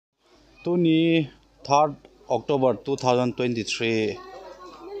Tuni 3rd October 2023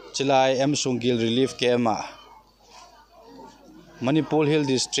 Chilai M Sungil Relief Camp Manipur Hill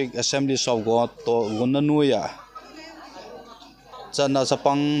District Assemblies of God to Gunanuya Chana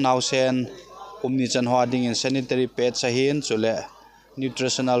Sapang Nausen Umni Chanhwa ding in sanitary pad sahin chule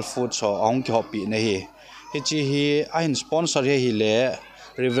nutritional food so ong ki hopi nahi hichi hi ahin sponsor hi le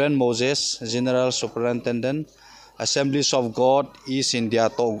Reverend Moses General Superintendent Assemblies of God East India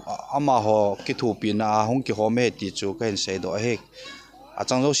to amaho kithupi na hong ki home ti chu kain sei do he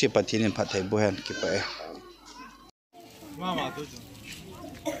achang lo si pathin in phathai bu hen ki pa mama tu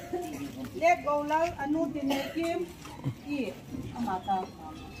let go lao anu tin kim ki amata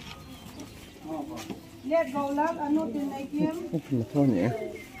let go lao anu tin kim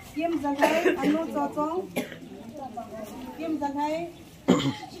kim jangai anu chong kim jangai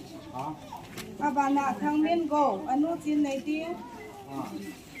abana thangmin go anu chin nei ti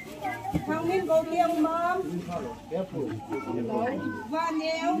thangmin go tiang mam va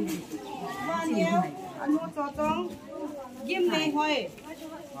neo anu chong kim nei hoi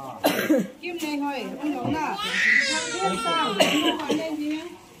kim nei hoi ông na thangmin sang anu nei niang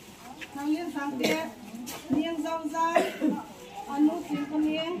thangmin sang te niang zong zai anu chin ko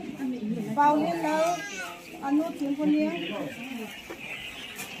niang bao liên lâu anu chin ko niang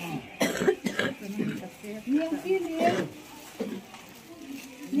niang pi niang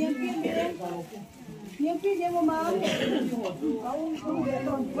mà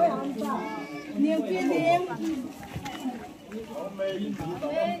niang pi niang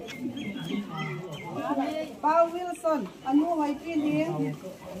Paul Wilson anu hoi pi niang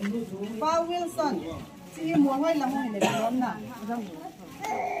Paul Wilson chỉ mua hoi là hoi để làm na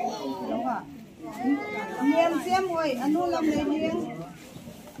đúng không niang xem hoi anu làm này niang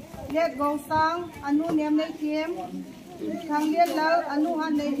let go sang anu niam nei kiem thang liet lao anu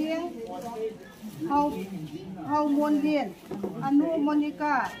han nei hieng hau mon dien anu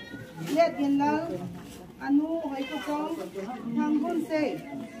Monica let in lao anu hoi ko kong thang bun se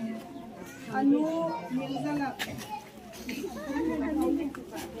anu ning zala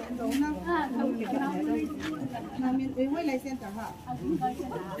na min ei hoi lai sen ta ha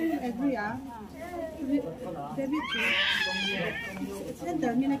agree ah David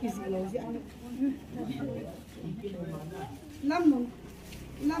center mina kisi lo ji lam nung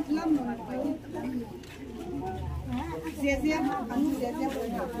zia anu zia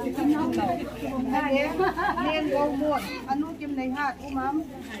len go mon anu kim nei hat umam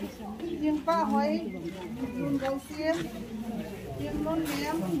tiếng pa hoi tin go sim tiếng non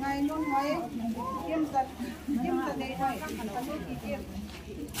lem ngai non hoi kim tat nei hoi anu ki kim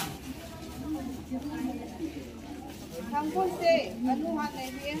thằng con xe anu han nei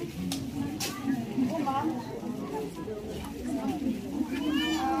hieng umam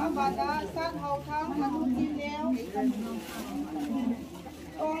bana san hau thang anu tin leo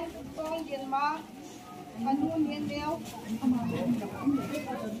tong yin ma anu nien leo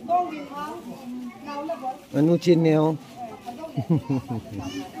tong yin ma nào là bot anu chin neo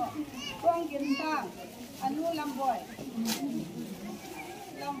tong yin ta anu lam boy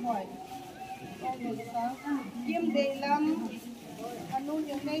kim de lam anu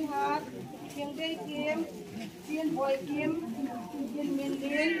yin nei hat kim de kim tiên boy kim tiên miền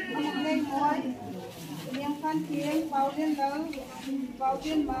liên anu nei boy niang khan kim bao liên lâu bao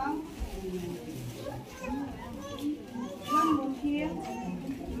liên mang năm mùng kia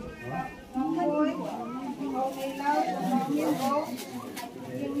boy bao nei lâu bao miền bố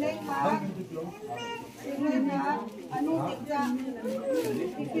kim nei hát anu tikja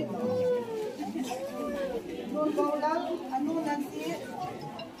tikit non bao lâu anu nanti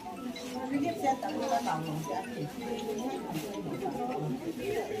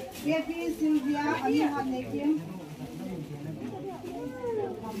Baby Sylvia, anu han nei kim.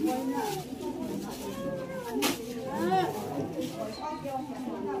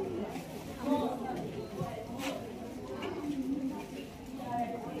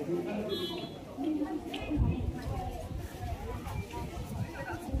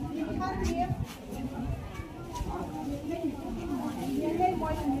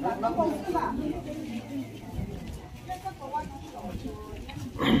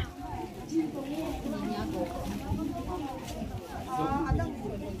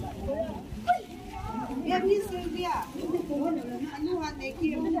 Baby Sylvia, anu han nei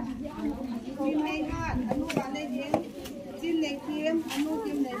kim. Kim nei hat, anu han nei hieng. Kim nei kim, anu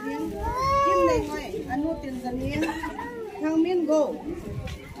kim nei hieng. Kim nei hoi, anu tin san hieng. Thang min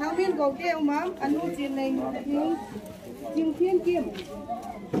go ke umam, anu tin nei hieng. Kim thiên kim,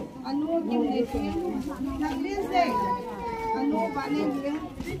 anu kim nei kim. Thang min se, anu ba nei hieng.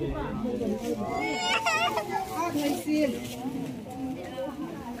 hát ngày xiên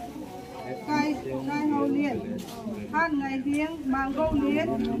cay hầu liền hát ngày riêng mang câu liền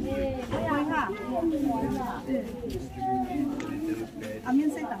quay hả miên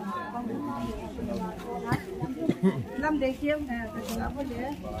xây tặng làm để kiếm nè làm cái gì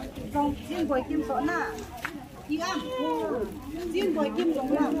trong riêng quay kiếm sọn nè đi ăn riêng quay kiếm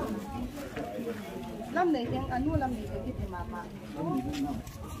giống làm để kiếm ăn nuôi làm để kiếm thì mà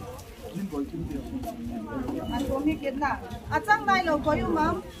ăn uống thì kiếm nè trong này là có yêu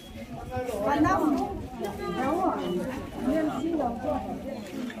mắm ăn đâu đâu à miên xin đâu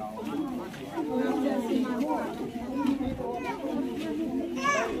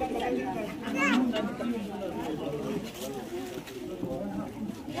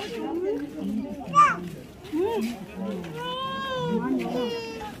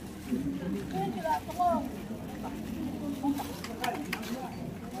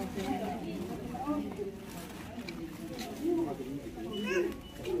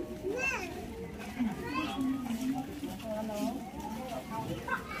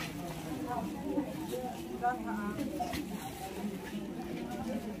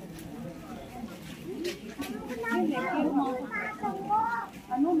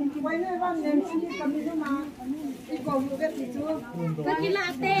quay lên văn lên xin cầm đi mà đi cầu được biết gì chưa cái gì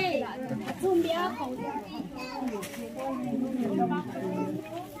là tê zoom đĩa cầu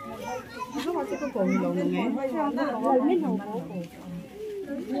nó mà sẽ có cầu nhiều người nghe rồi mới đầu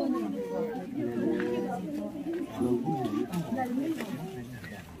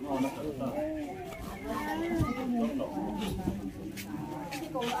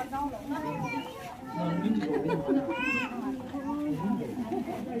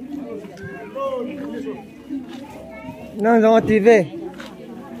nó giống TV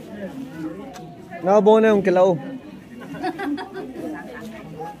nó bố này không cái lâu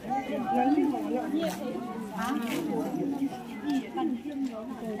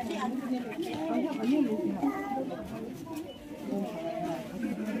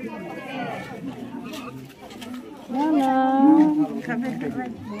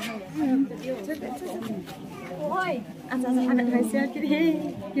ôi ăn ra ăn hay xe cái gì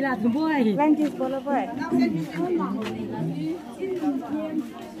cái là thùng bôi lên chứ có là vậy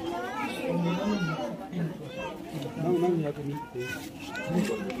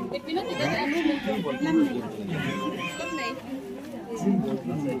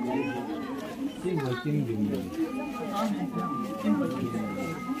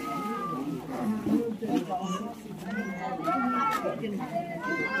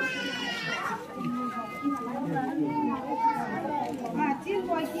chiên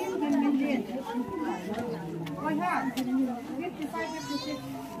quay chiên bên liền quay ha biết cái tay biết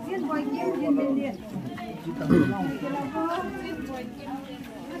chiên quay chiên bên liền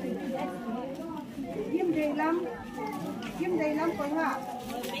chiên đầy lắm quay ha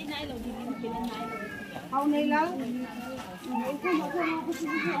hầu này lắm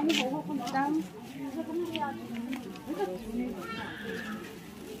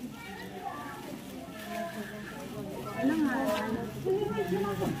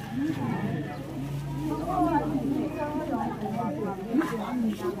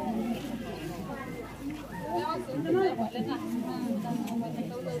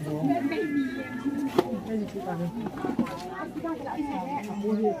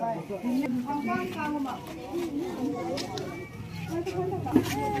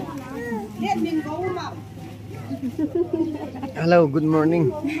hello good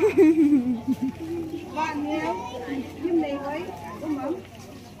morning bạn nhé kim này với đúng không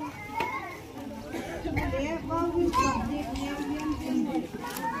để bao nhiêu chọn đẹp nhiều viên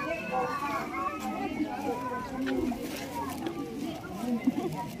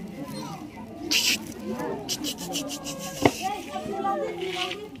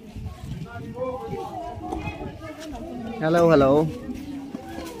hello hello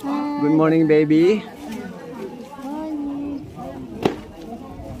good morning baby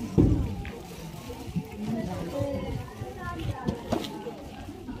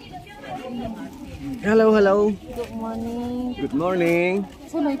hello hello good morning good morning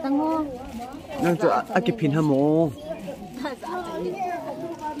số này tăng ho nang cho akipin hamo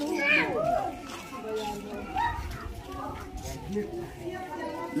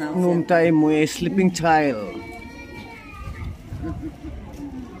num tai mui sleeping child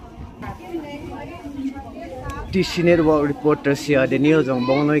TC Network reporter sia Daniel jong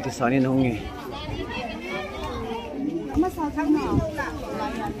bong noi ki sanin hongi mà sao thằng nào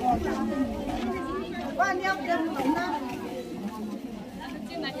bạn nhóc đừng nóng na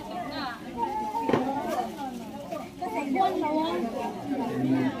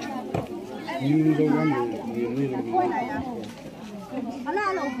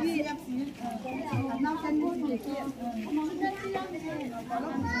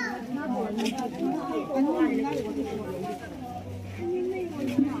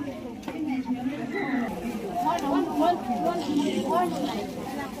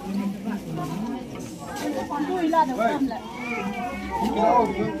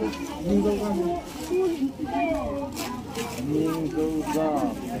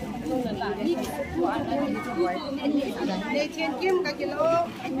Để chiên kim cả kilo.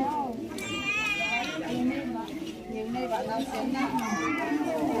 Những này bạn nào xem nào.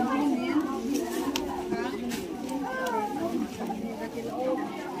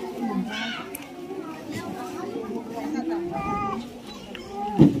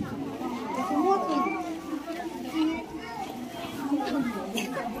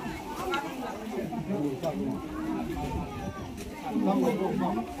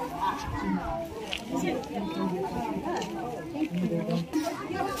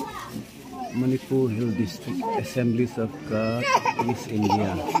 Manipur Hill District Assemblies of God, East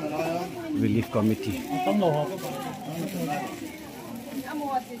India Relief Committee.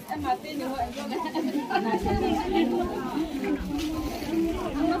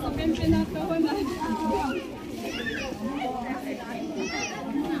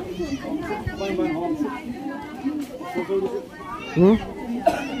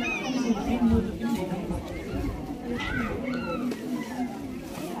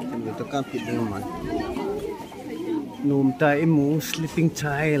 Num taimu sleeping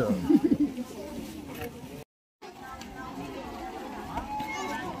child.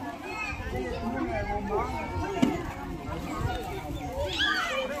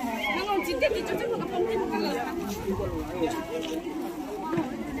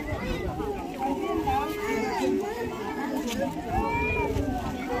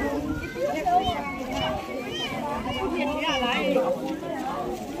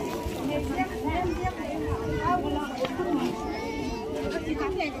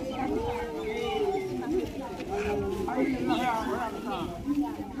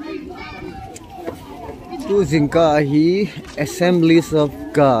 Tu Zinka hi Assemblies of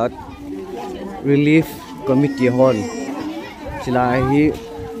God Relief Committee Hall. Chila hi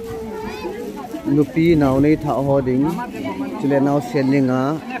nupi naw nei tha hoding chile naw seninga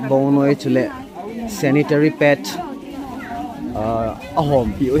bongnoi chile sanitary pad a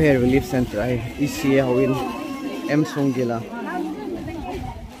home pi hair relief center ai isi hawin em songila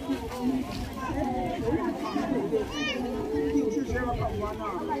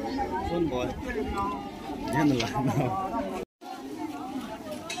son boy yan la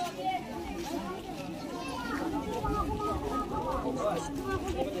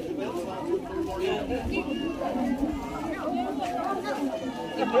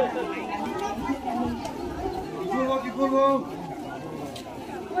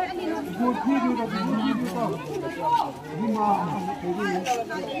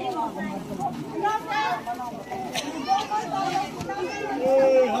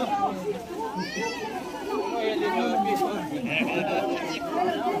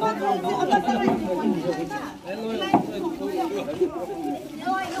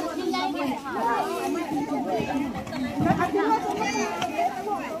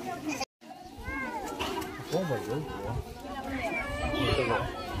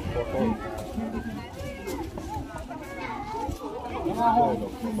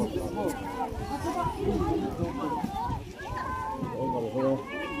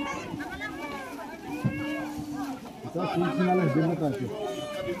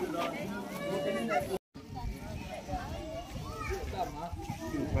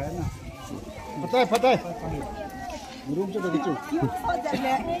Patay. Room cho được chứ.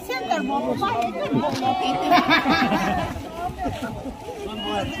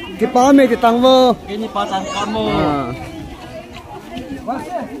 Cái pa mày thì tăng vô. Cái này pa tăng cam vô.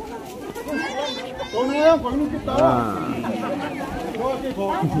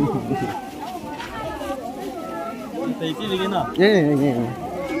 Tay tí lagi na.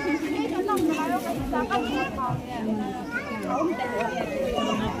 Yeah.